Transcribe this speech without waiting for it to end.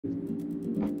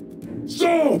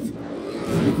Stop!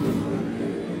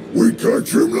 We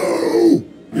catch him now!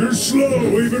 You're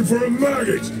slow even for a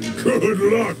maggot! Good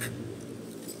luck!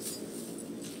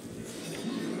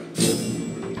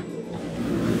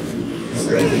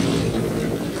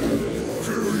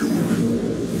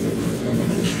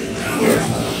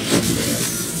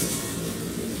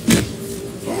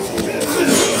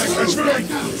 That's right!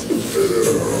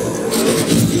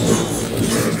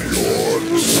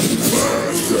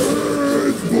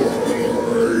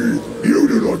 You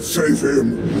do not save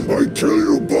him! I kill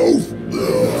you both!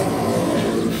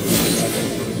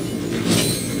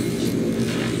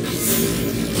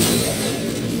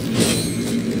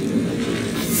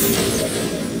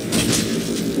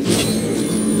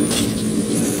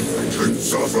 I can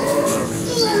suffer!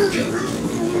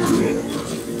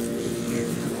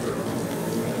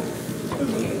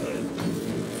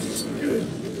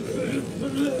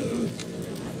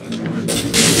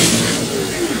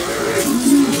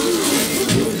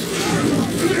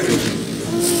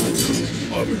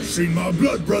 Seen my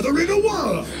blood brother in a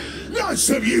while. Nice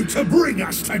of you to bring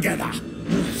us together.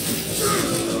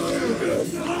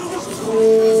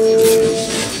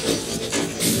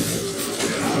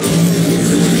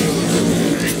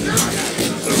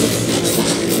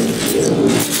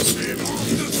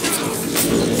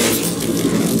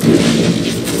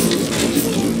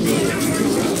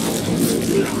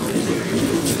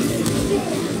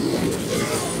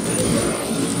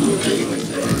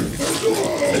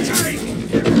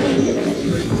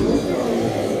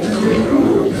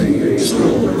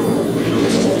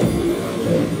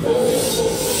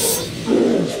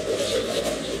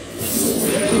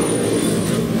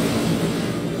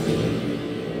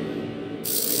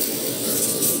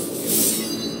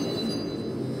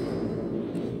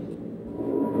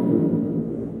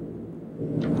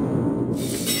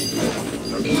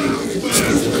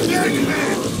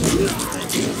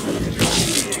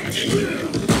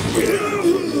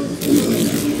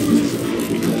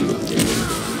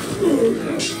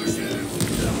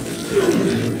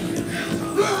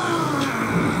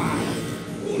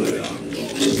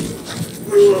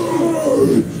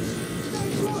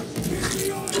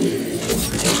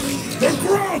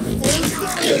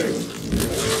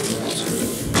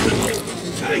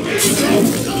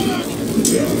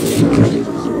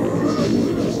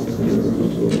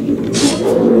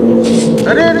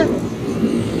 अरे अरे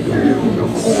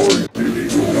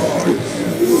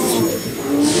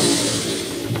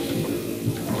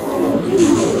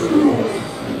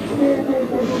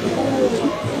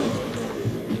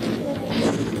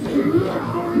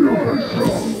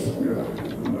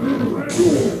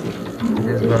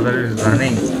his brother is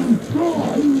running.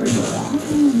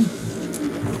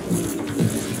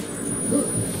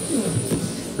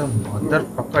 The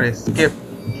motherfucker escaped.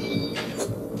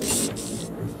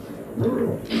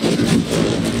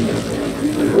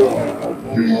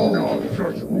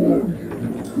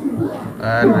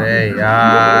 अरे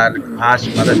यार घास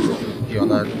मदद क्यों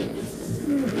ना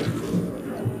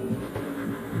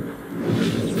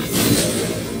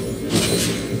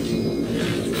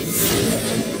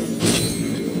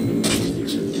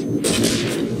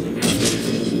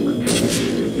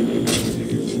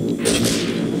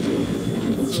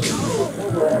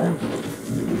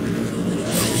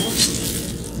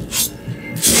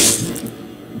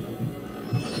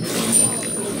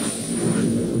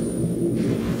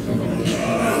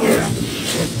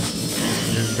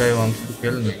guy wants to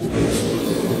kill me.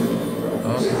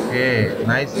 Okay,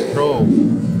 nice throw.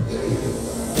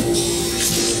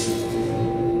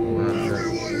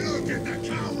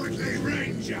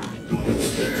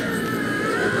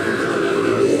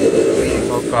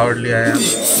 How cowardly I am.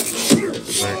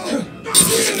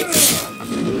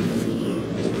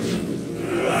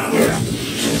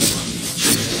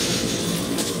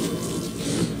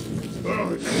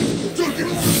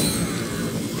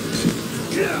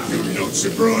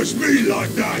 Surprise me like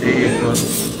that!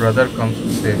 His brother comes to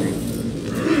save me.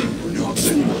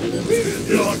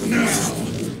 Not now!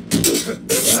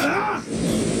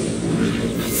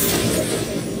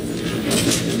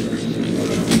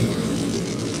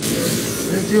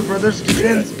 Where's your brother's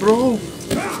defense, bro?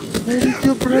 Where is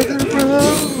your brother, bro?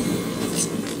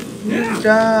 You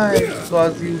died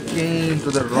because you came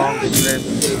to the wrong place.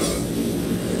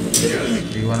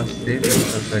 Do you want to save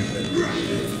yourself like that?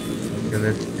 Okay,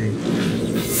 let's see.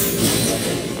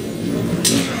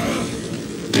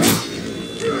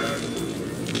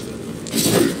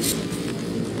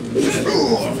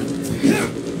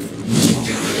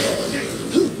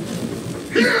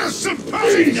 Here's some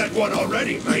pain! That one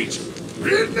already, mate!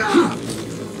 Enough!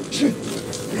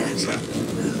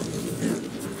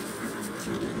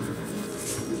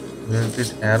 Where's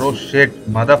this arrow shit,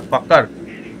 motherfucker?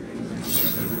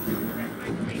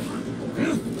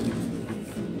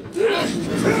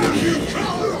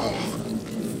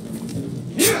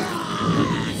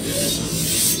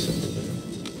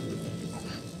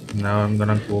 Now I'm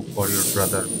gonna go for your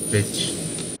brother, bitch.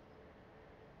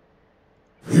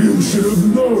 You should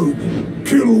have known.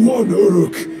 Kill one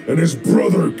Uruk, and his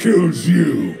brother kills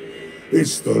you.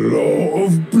 It's the law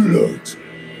of blood.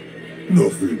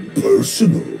 Nothing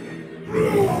personal.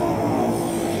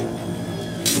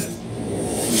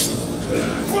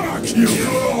 Fuck you,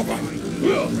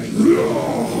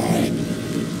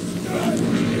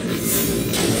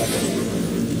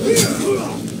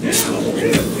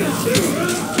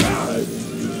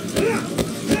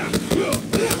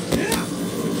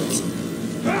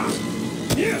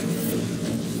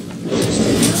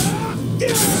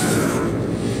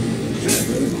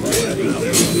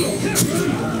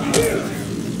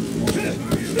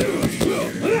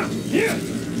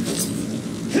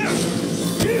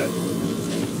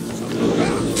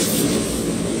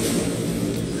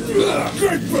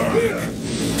 Get back!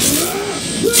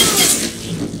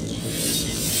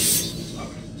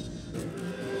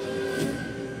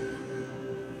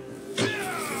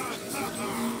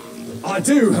 I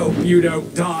do hope you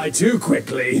don't die too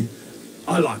quickly.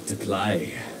 I like to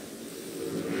play.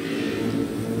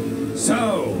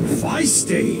 So,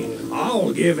 feisty.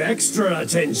 I'll give extra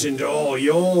attention to all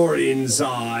your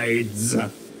insides. I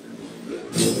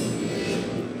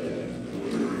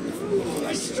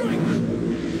strike.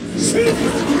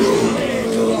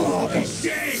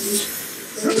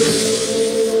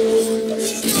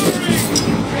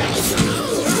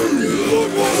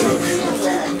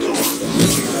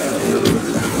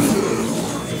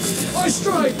 I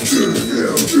strike!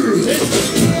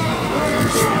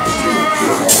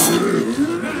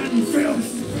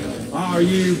 MANFILTH! Are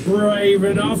you brave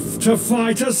enough to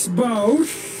fight us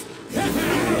both?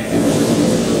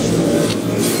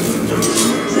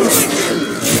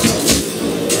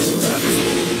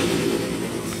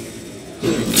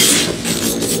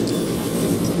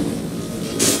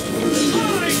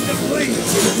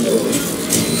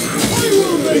 I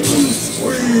will make you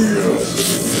squeal!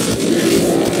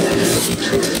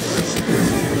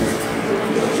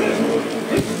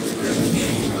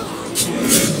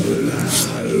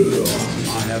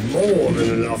 I have more than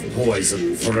enough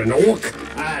poison for an orc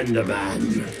and a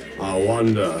man. I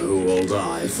wonder who will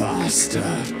die faster.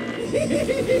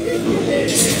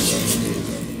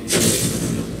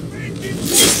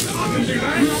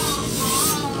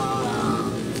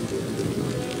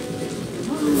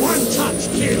 One touch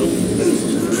kill!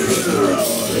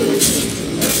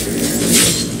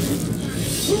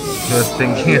 You're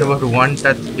thinking about one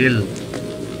touch kill.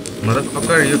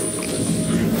 Motherfucker, you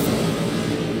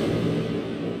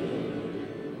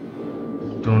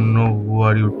don't know who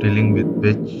are you dealing with,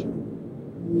 bitch.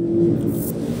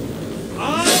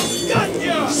 I'll gut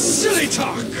you! Silly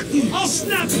talk! I'll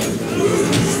snap you!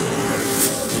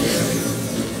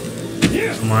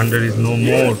 Commander is no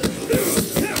more.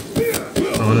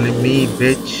 It's only me,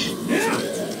 bitch.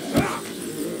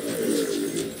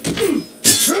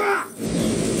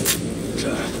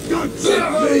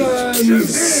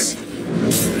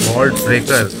 Vault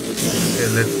breaker. Okay,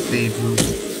 let's see if you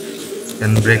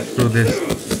can break through this.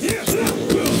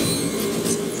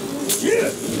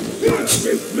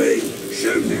 Shoot me!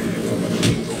 Shoot me!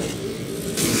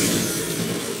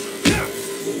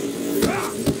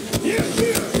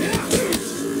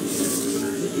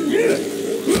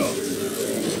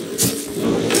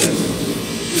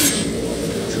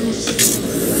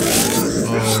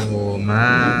 Oh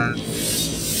man,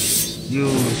 you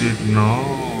did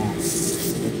not.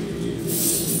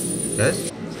 Yes?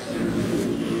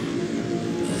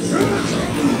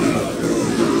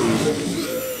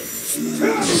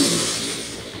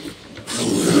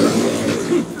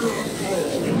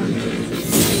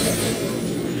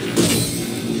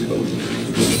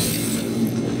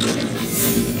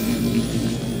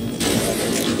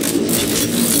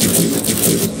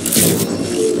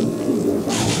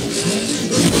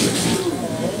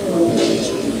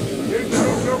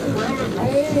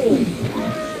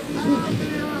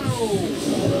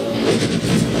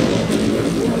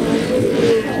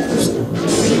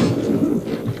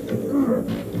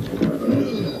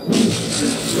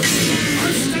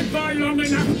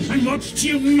 Watched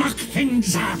you muck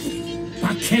things up,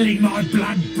 but killing my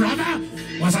blood brother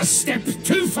was a step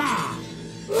too far.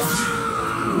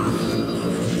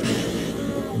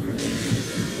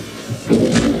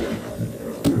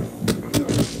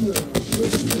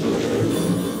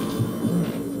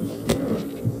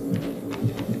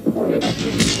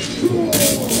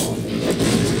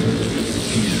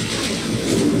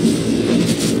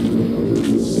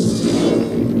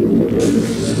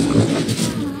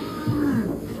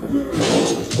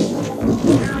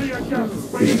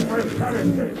 Just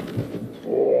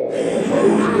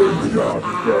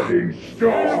getting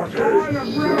started.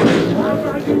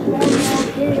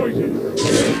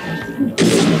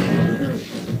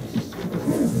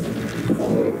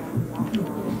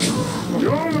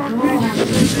 You're not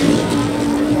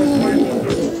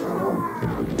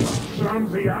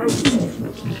Something out.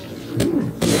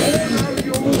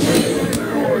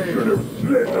 I should have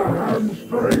slit the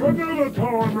hamstring. Another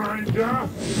time, Ranger.